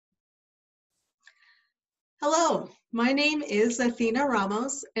Hello, my name is Athena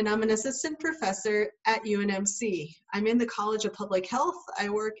Ramos, and I'm an assistant professor at UNMC. I'm in the College of Public Health. I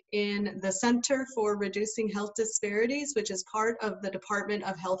work in the Center for Reducing Health Disparities, which is part of the Department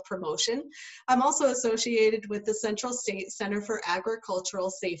of Health Promotion. I'm also associated with the Central State Center for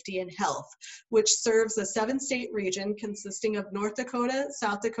Agricultural Safety and Health, which serves a 7-state region consisting of North Dakota,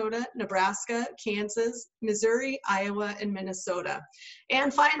 South Dakota, Nebraska, Kansas, Missouri, Iowa, and Minnesota.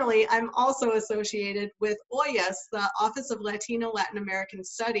 And finally, I'm also associated with OLLAS, the Office of Latino Latin American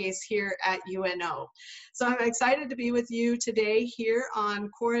Studies here at UNO. So I'm excited to be with you today here on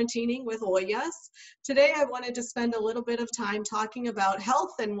Quarantining with OLLAS. Today I wanted to spend a little bit of time talking about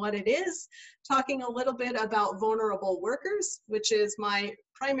health and what it is, talking a little bit about vulnerable workers, which is my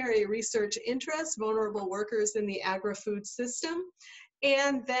primary research interest, vulnerable workers in the agri-food system,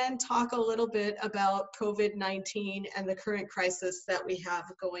 and then talk a little bit about COVID-19 and the current crisis that we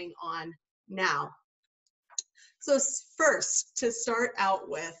have going on now. So first, to start out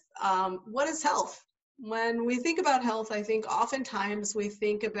with, what is health? When we think about health, I think oftentimes we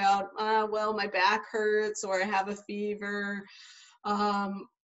think about, well, my back hurts or I have a fever,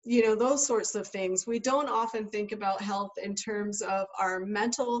 those sorts of things. We don't often think about health in terms of our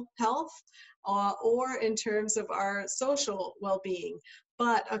mental health or in terms of our social well-being.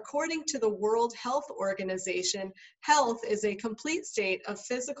 But according to the World Health Organization, health is a complete state of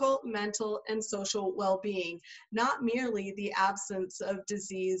physical, mental, and social well-being, not merely the absence of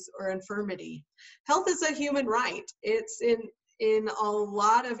disease or infirmity. Health is a human right. It's in a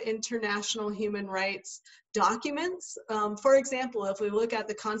lot of international human rights documents. For example, if we look at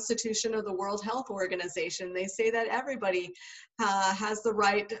the Constitution of the World Health Organization, they say that everybody has the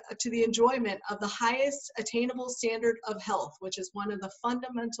right to the enjoyment of the highest attainable standard of health, which is one of the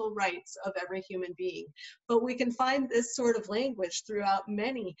fundamental rights of every human being. But we can find this sort of language throughout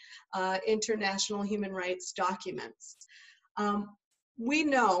many international human rights documents. We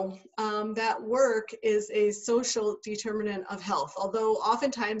know that work is a social determinant of health, although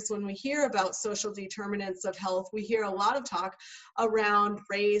oftentimes when we hear about social determinants of health, we hear a lot of talk around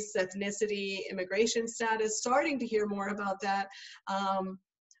race, ethnicity, immigration status, starting to hear more about that.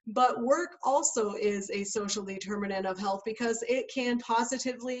 But work also is a social determinant of health because it can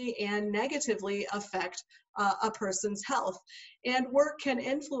positively and negatively affect a person's health. And work can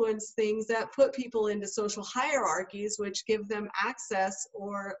influence things that put people into social hierarchies, which give them access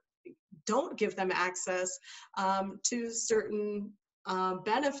or don't give them access to certain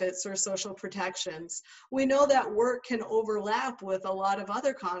benefits or social protections. We know that work can overlap with a lot of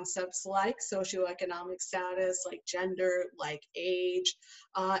other concepts like socioeconomic status, like gender, like age,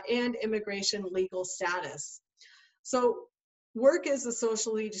 and immigration legal status. So work is a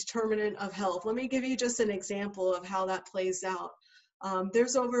socially determinant of health. Let me give you just an example of how that plays out.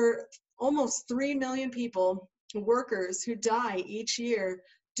 There's over almost 3 million people, workers, who die each year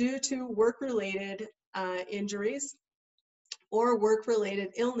due to work-related injuries or work-related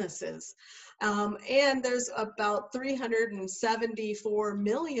illnesses. And there's about 374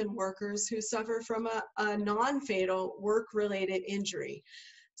 million workers who suffer from a non-fatal work-related injury.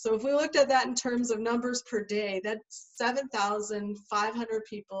 So if we looked at that in terms of numbers per day, that's 7,500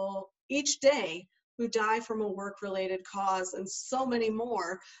 people each day who die from a work-related cause, and so many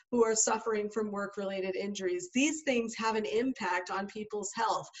more who are suffering from work-related injuries. These things have an impact on people's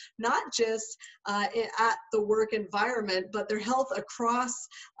health, not just at the work environment, but their health across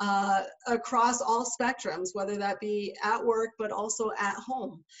all spectrums, whether that be at work, but also at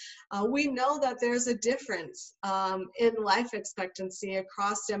home. We know that there's a difference in life expectancy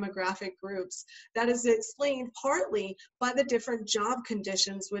across demographic groups that is explained partly by the different job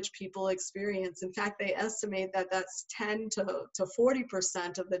conditions which people experience. In fact, they estimate that that's 10 to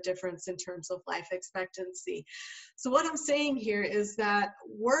 40% of the difference in terms of life expectancy. So what I'm saying here is that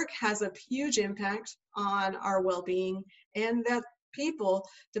work has a huge impact on our well-being, and that people,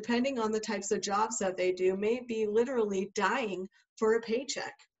 depending on the types of jobs that they do, may be literally dying for a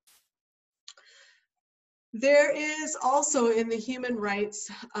paycheck. There is also in the human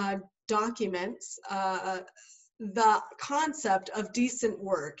rights documents the concept of decent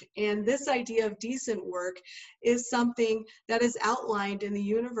work. And this idea of decent work is something that is outlined in the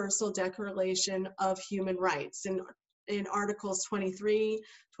Universal Declaration of Human Rights in Articles 23,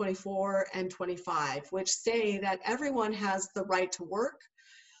 24, and 25, which say that everyone has the right to work,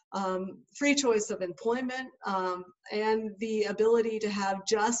 free choice of employment, and the ability to have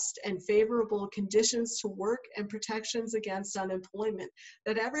just and favorable conditions to work and protections against unemployment,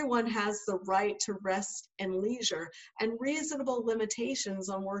 that everyone has the right to rest and leisure and reasonable limitations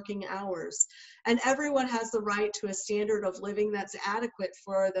on working hours. And everyone has the right to a standard of living that's adequate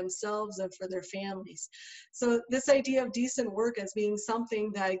for themselves and for their families. So this idea of decent work as being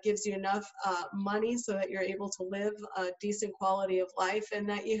something that gives you enough money so that you're able to live a decent quality of life, and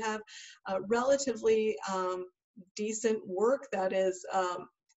that you have relatively decent work that is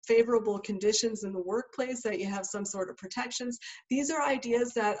favorable conditions in the workplace, that you have some sort of protections. These are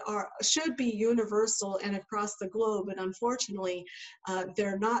ideas that should be universal and across the globe, and unfortunately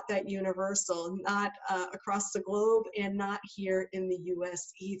they're not that universal, not across the globe, and not here in the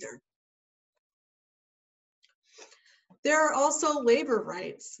US either. There are also labor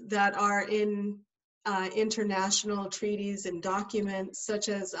rights that are in international treaties and documents, such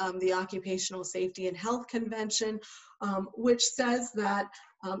as the Occupational Safety and Health Convention, which says that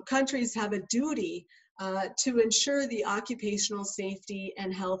countries have a duty to ensure the occupational safety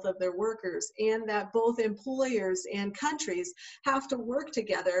and health of their workers, and that both employers and countries have to work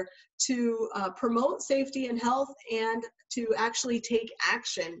together to promote safety and health and to actually take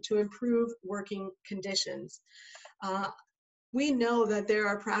action to improve working conditions. We know that there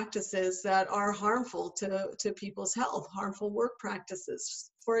are practices that are harmful to people's health, harmful work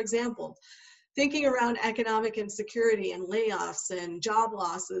practices. For example, thinking around economic insecurity and layoffs and job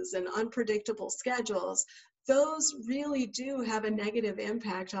losses and unpredictable schedules, those really do have a negative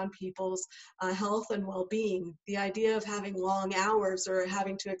impact on people's health and well-being. The idea of having long hours or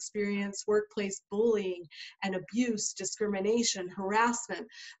having to experience workplace bullying and abuse, discrimination, harassment,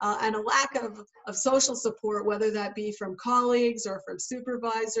 and a lack of social support, whether that be from colleagues or from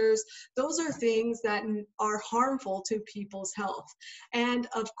supervisors, those are things that are harmful to people's health. And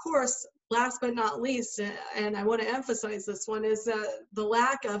of course, last but not least, and I want to emphasize this one, is the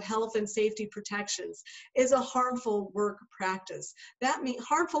lack of health and safety protections is a harmful work practice. That means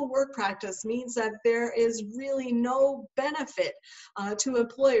harmful work practice means that there is really no benefit to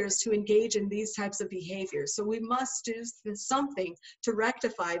employers to engage in these types of behaviors. So we must do something to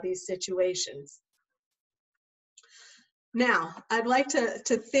rectify these situations. Now, I'd like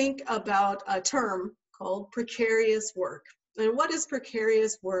to think about a term called precarious work. And what does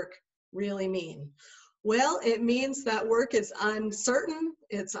precarious work really mean? Well, it means that work is uncertain,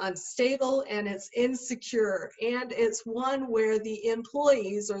 it's unstable, and it's insecure. And it's one where the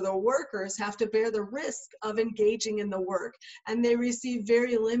employees or the workers have to bear the risk of engaging in the work, and they receive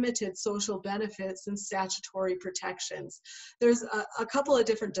very limited social benefits and statutory protections. There's a couple of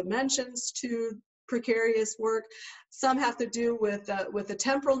different dimensions to precarious work. Some have to do with the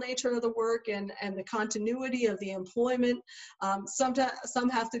temporal nature of the work and the continuity of the employment. Some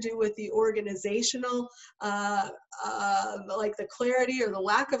have to do with the organizational, like the clarity or the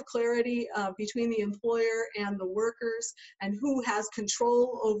lack of clarity between the employer and the workers, and who has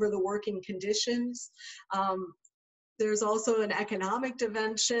control over the working conditions. There's also an economic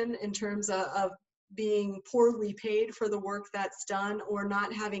dimension in terms of being poorly paid for the work that's done, or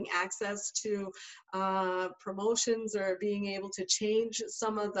not having access to promotions, or being able to change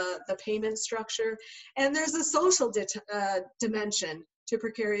some of the payment structure. And there's a social dimension to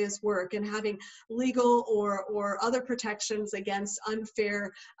precarious work, and having legal or other protections against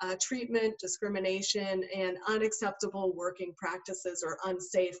unfair treatment, discrimination, and unacceptable working practices or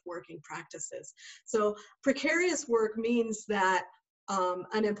unsafe working practices. So precarious work means that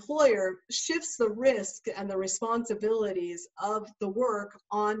an employer shifts the risk and the responsibilities of the work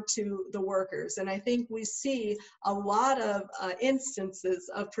onto the workers. And I think we see a lot of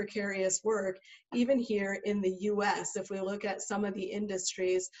instances of precarious work, even here in the US, if we look at some of the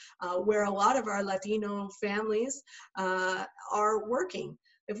industries where a lot of our Latino families are working.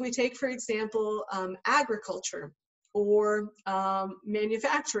 If we take, for example, agriculture, or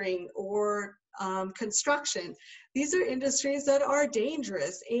manufacturing, or construction. These are industries that are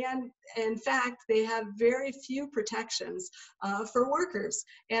dangerous, and in fact they have very few protections for workers,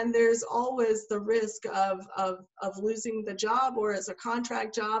 and there's always the risk of losing the job, or as a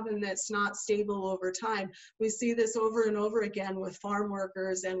contract job, and that's not stable over time. We see this over and over again with farm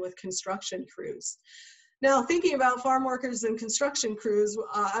workers and with construction crews. Now, thinking about farm workers and construction crews,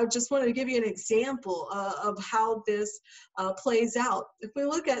 I just wanted to give you an example of how this plays out. If we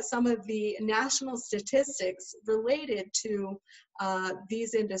look at some of the national statistics related to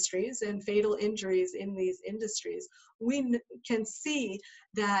these industries and fatal injuries in these industries, we can see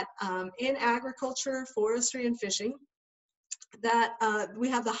that in agriculture, forestry, and fishing, that we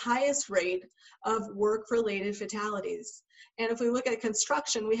have the highest rate of work-related fatalities. And if we look at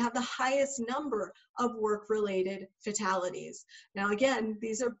construction, we have the highest number of work-related fatalities. Now, again,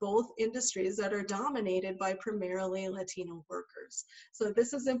 these are both industries that are dominated by primarily Latino workers. So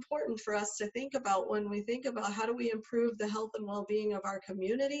this is important for us to think about when we think about how do we improve the health and well-being of our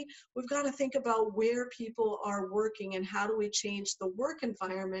community. We've got to think about where people are working and how do we change the work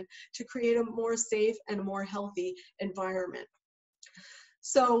environment to create a more safe and a more healthy environment.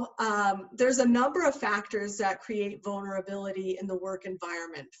 So there's a number of factors that create vulnerability in the work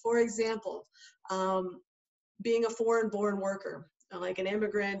environment. For example, being a foreign-born worker, like an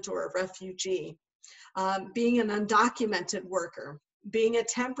immigrant or a refugee, being an undocumented worker, being a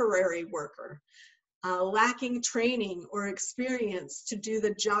temporary worker, lacking training or experience to do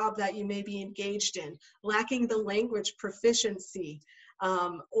the job that you may be engaged in, lacking the language proficiency,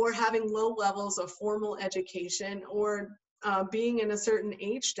 or having low levels of formal education, or being in a certain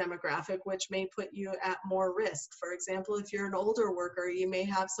age demographic, which may put you at more risk. For example, if you're an older worker, you may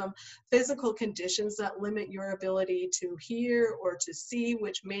have some physical conditions that limit your ability to hear or to see,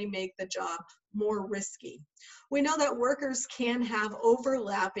 which may make the job more risky. We know that workers can have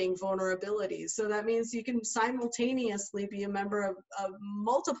overlapping vulnerabilities. So that means you can simultaneously be a member of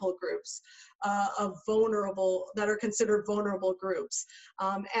multiple groups of vulnerable, that are considered vulnerable groups.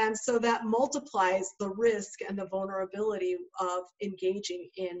 And so that multiplies the risk and the vulnerability of engaging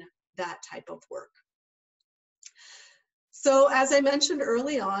in that type of work. So as I mentioned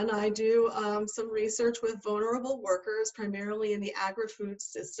early on, I do some research with vulnerable workers, primarily in the agri-food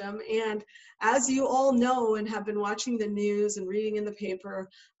system. And as you all know and have been watching the news and reading in the paper,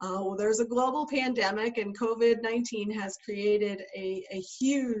 well, there's a global pandemic, and COVID-19 has created a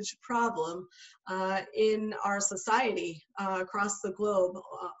huge problem in our society across the globe.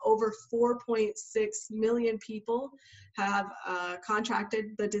 Over 4.6 million people have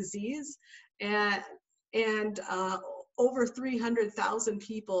contracted the disease, and over 300,000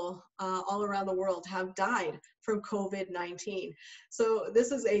 people all around the world have died from COVID-19. So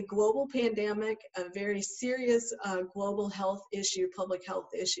this is a global pandemic, a very serious global health issue, public health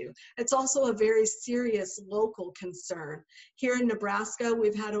issue. It's also a very serious local concern. Here in Nebraska,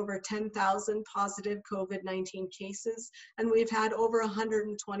 we've had over 10,000 positive COVID-19 cases, and we've had over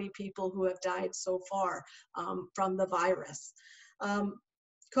 120 people who have died so far from the virus.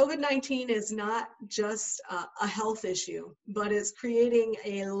 COVID-19 is not just a health issue, but it's creating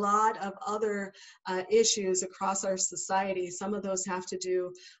a lot of other issues across our society. Some of those have to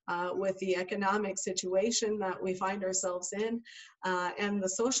do with the economic situation that we find ourselves in and the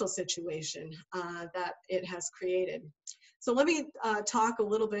social situation that it has created. So let me talk a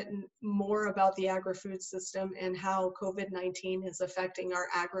little bit more about the agri-food system and how COVID-19 is affecting our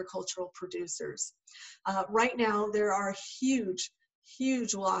agricultural producers. Right now, there are huge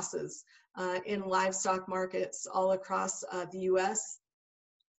losses in livestock markets all across the U.S.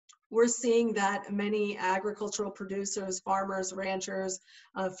 We're seeing that many agricultural producers, farmers, ranchers,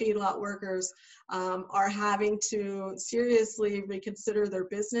 feedlot workers are having to seriously reconsider their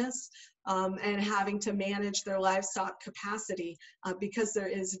business and having to manage their livestock capacity because there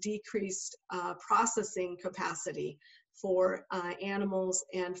is decreased processing capacity for animals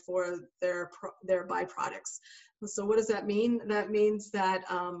and for their byproducts. So what does that mean? That means that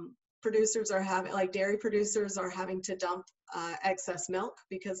producers are having, like dairy producers are having to dump excess milk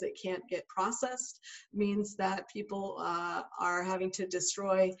because it can't get processed. It means that people are having to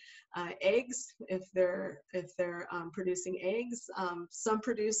destroy eggs if they're producing eggs. Some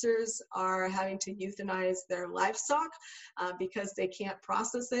producers are having to euthanize their livestock because they can't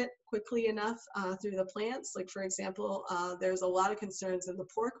process it quickly enough through the plants. Like for example, there's a lot of concerns in the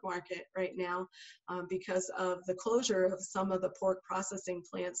pork market right now because of the closure of some of the pork processing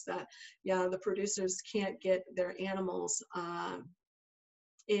plants that the producers can't get their animals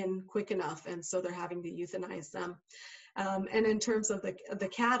in quick enough, and so they're having to euthanize them. And in terms of the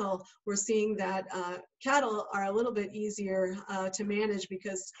cattle, we're seeing that cattle are a little bit easier to manage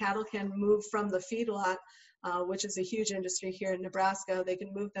because cattle can move from the feedlot, which is a huge industry here in Nebraska. They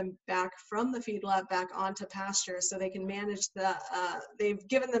can move them back from the feedlot back onto pasture, so they can manage they've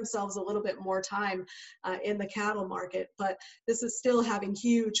given themselves a little bit more time in the cattle market, but this is still having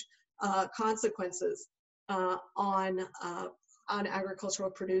huge consequences on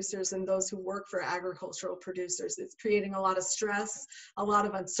agricultural producers and those who work for agricultural producers. It's creating a lot of stress, a lot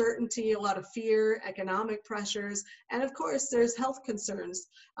of uncertainty, a lot of fear, economic pressures, and of course there's health concerns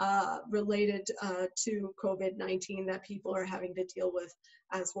related to COVID-19 that people are having to deal with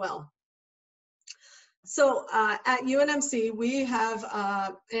as well. So at UNMC, we have,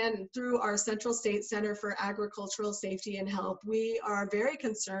 and through our Central State Center for Agricultural Safety and Health, we are very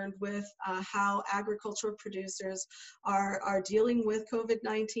concerned with how agricultural producers are dealing with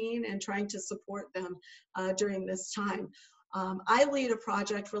COVID-19 and trying to support them during this time. I lead a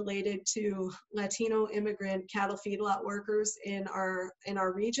project related to Latino immigrant cattle feedlot workers in our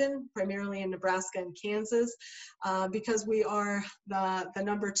region, primarily in Nebraska and Kansas, because we are the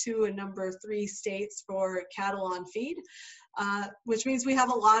 #2 and #3 states for cattle on feed. Which means we have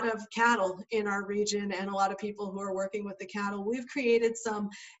a lot of cattle in our region and a lot of people who are working with the cattle. We've created some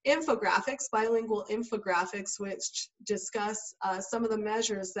infographics, bilingual infographics, which discuss some of the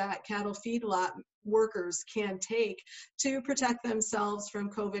measures that cattle feedlot workers can take to protect themselves from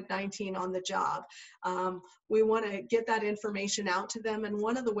COVID-19 on the job. We want to get that information out to them, and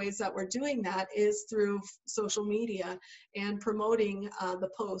one of the ways that we're doing that is through social media and promoting the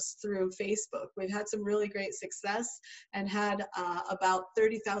posts through Facebook. We've had some really great success and had about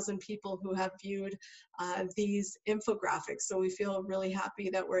 30,000 people who have viewed these infographics. So we feel really happy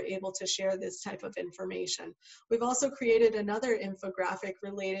that we're able to share this type of information. We've also created another infographic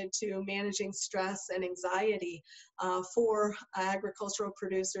related to managing stress and anxiety for agricultural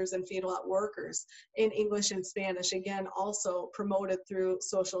producers and feedlot workers in English and Spanish, again, also promoted through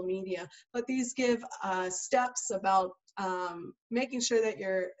social media. But these give steps about making sure that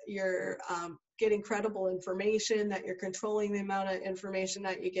you're getting credible information, that you're controlling the amount of information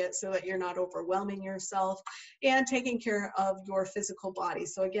that you get so that you're not overwhelming yourself, and taking care of your physical body.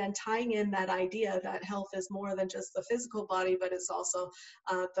 So again, tying in that idea that health is more than just the physical body, but it's also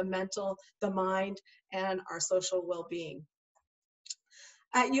the mental, the mind, and our social well-being.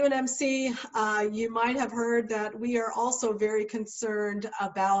 At UNMC, you might have heard that we are also very concerned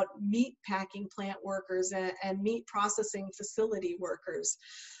about meat packing plant workers and meat processing facility workers.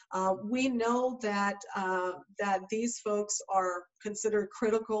 We know that these folks are considered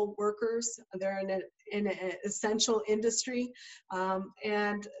critical workers. They're in an essential industry,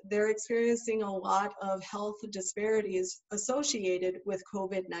 and they're experiencing a lot of health disparities associated with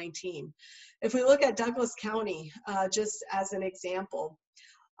COVID-19. If we look at Douglas County, just as an example,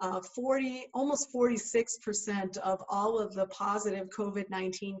 almost 46% of all of the positive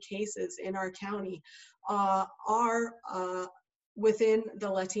COVID-19 cases in our county are within the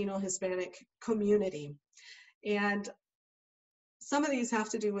Latino Hispanic community. And some of these have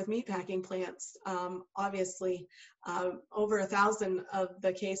to do with meatpacking plants. Obviously, over 1,000 of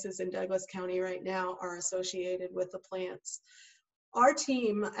the cases in Douglas County right now are associated with the plants. Our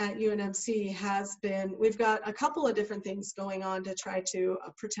team at UNMC we've got a couple of different things going on to try to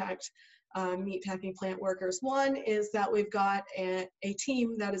protect meatpacking plant workers. One is that we've got a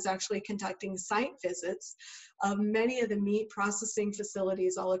team that is actually conducting site visits of many of the meat processing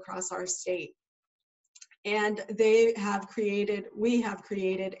facilities all across our state. And we have created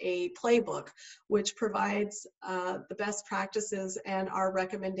a playbook which provides the best practices and our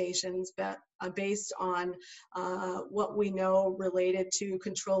recommendations based on what we know related to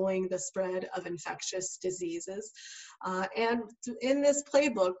controlling the spread of infectious diseases. And in this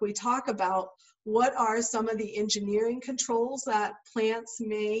playbook, we talk about what are some of the engineering controls that plants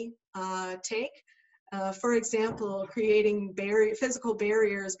may take. For example, creating physical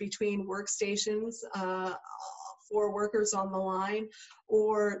barriers between workstations for workers on the line,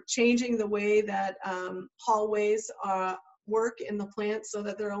 or changing the way that hallways work in the plant so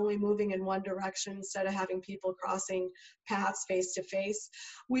that they're only moving in one direction instead of having people crossing paths face to face.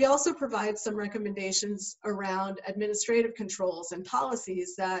 We also provide some recommendations around administrative controls and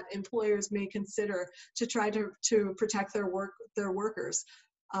policies that employers may consider to try to protect their workers.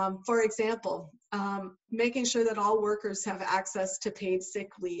 For example, making sure that all workers have access to paid sick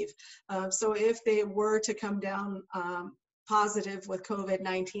leave. So if they were to come down positive with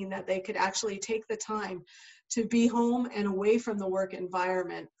COVID-19, that they could actually take the time to be home and away from the work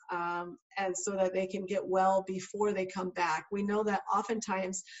environment, and so that they can get well before they come back. We know that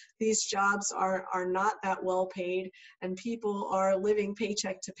oftentimes these jobs are not that well paid, and people are living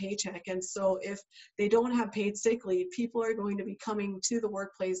paycheck to paycheck. And so if they don't have paid sick leave, people are going to be coming to the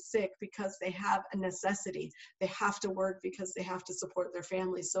workplace sick because they have a necessity. They have to work because they have to support their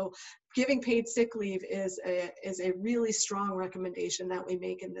families. So giving paid sick leave is a really strong recommendation that we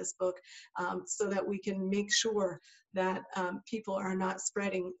make in this book, so that we can make sure that people are not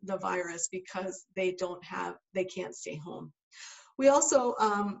spreading the virus because they can't stay home. We also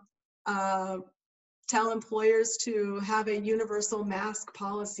tell employers to have a universal mask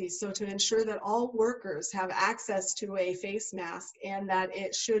policy, so to ensure that all workers have access to a face mask and that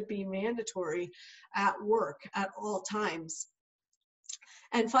it should be mandatory at work at all times.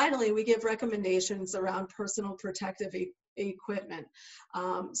 And finally, we give recommendations around personal protective equipment,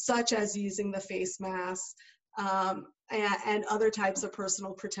 such as using the face mask, and other types of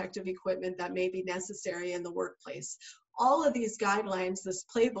personal protective equipment that may be necessary in the workplace. All of these guidelines, this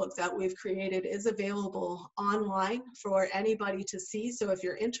playbook that we've created, is available online for anybody to see. So if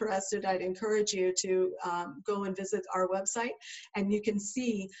you're interested, I'd encourage you to go and visit our website, and you can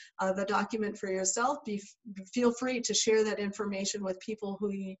see the document for yourself. Feel free to share that information with people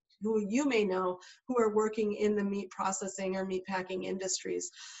who you may know who are working in the meat processing or meat packing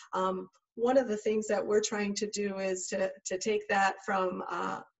industries. One of the things that we're trying to do is to take that from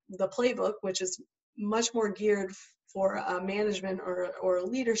the playbook, which is much more geared for a management or a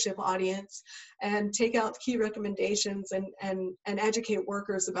leadership audience, and take out key recommendations and educate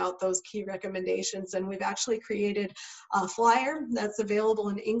workers about those key recommendations. And we've actually created a flyer that's available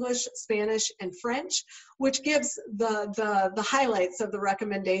in English, Spanish, and French, which gives the highlights of the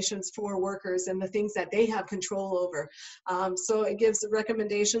recommendations for workers and the things that they have control over. So it gives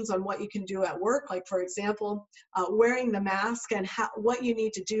recommendations on what you can do at work, like for example, wearing the mask and what you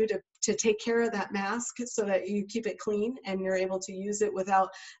need to do to take care of that mask so that you keep it clean and you're able to use it without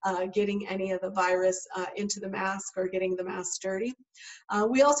getting any of the virus into the mask or getting the mask dirty.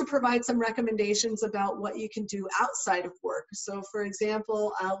 We also provide some recommendations about what you can do outside of work. So for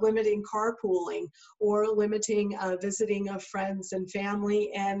example, limiting carpooling or limiting visiting of friends and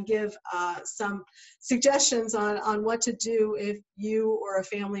family, and give some suggestions on what to do if you or a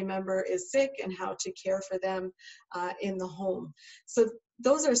family member is sick and how to care for them in the home. So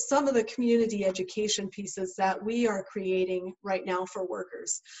those are some of the community education pieces that we are creating right now for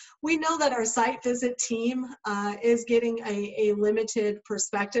workers. We know that our site visit team is getting a limited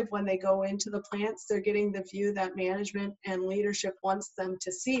perspective when they go into the plants. They're getting the view that management and leadership wants them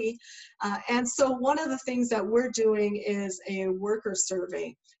to see. And so one of the things that we're doing is a worker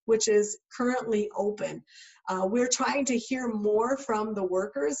survey, which is currently open. We're trying to hear more from the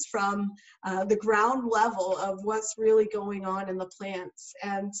workers, from the ground level of what's really going on in the plants.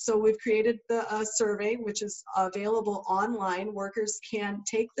 And so we've created a survey, which is available online. Workers can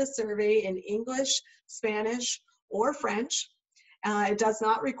take the survey in English, Spanish, or French. It does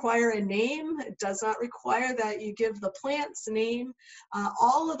not require a name. It does not require that you give the plant's name.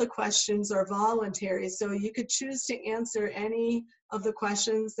 All of the questions are voluntary, so you could choose to answer any of the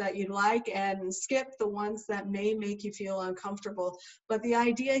questions that you'd like and skip the ones that may make you feel uncomfortable. But the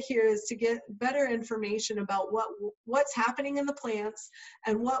idea here is to get better information about what's happening in the plants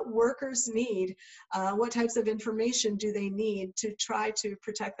and what workers need. What types of information do they need to try to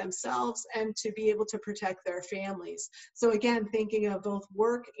protect themselves and to be able to protect their families? So again, thinking of both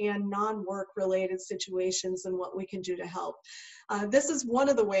work and non-work related situations and what we can do to help. This is one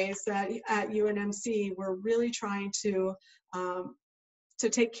of the ways that at UNMC we're really trying to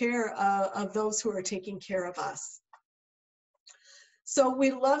take care of those who are taking care of us. So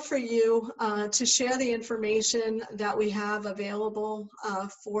we'd love for you to share the information that we have available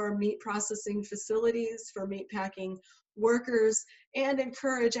for meat processing facilities, for meat packing workers, and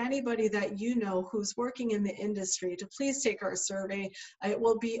encourage anybody that you know who's working in the industry to please take our survey. It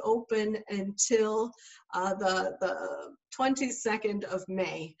will be open until the 22nd of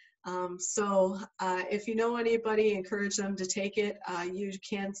May. So if you know anybody, encourage them to take it. You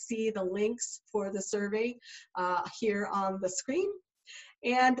can see the links for the survey here on the screen.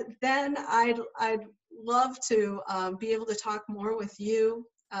 And then I'd love to be able to talk more with you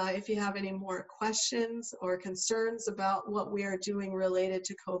if you have any more questions or concerns about what we are doing related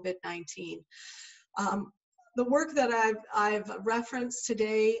to COVID-19. The work that I've referenced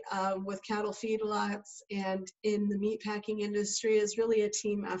today with cattle feedlots and in the meatpacking industry is really a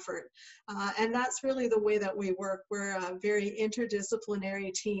team effort. And that's really the way that we work. We're a very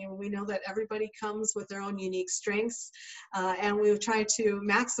interdisciplinary team. We know that everybody comes with their own unique strengths, and we try to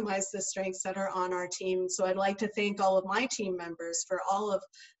maximize the strengths that are on our team. So I'd like to thank all of my team members for all of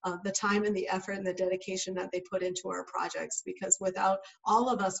the time and the effort and the dedication that they put into our projects, because without all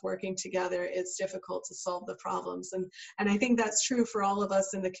of us working together, it's difficult to solve the problems. And I think that's true for all of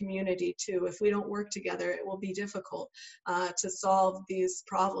us in the community too. If we don't work together, it will be difficult to solve these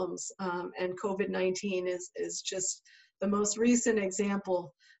problems. And COVID-19 is just the most recent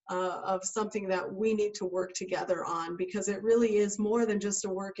example of something that we need to work together on, because it really is more than just a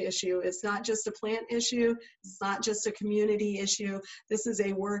work issue. It's not just a plant issue. It's not just a community issue. This is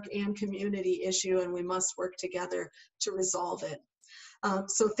a work and community issue, and we must work together to resolve it.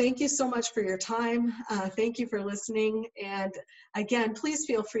 So thank you so much for your time. Thank you for listening. And again, please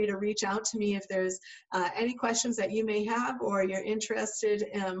feel free to reach out to me if there's any questions that you may have, or you're interested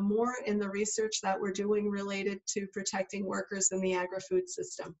more in the research that we're doing related to protecting workers in the agri-food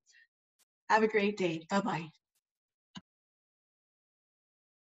system. Have a great day. Bye-bye.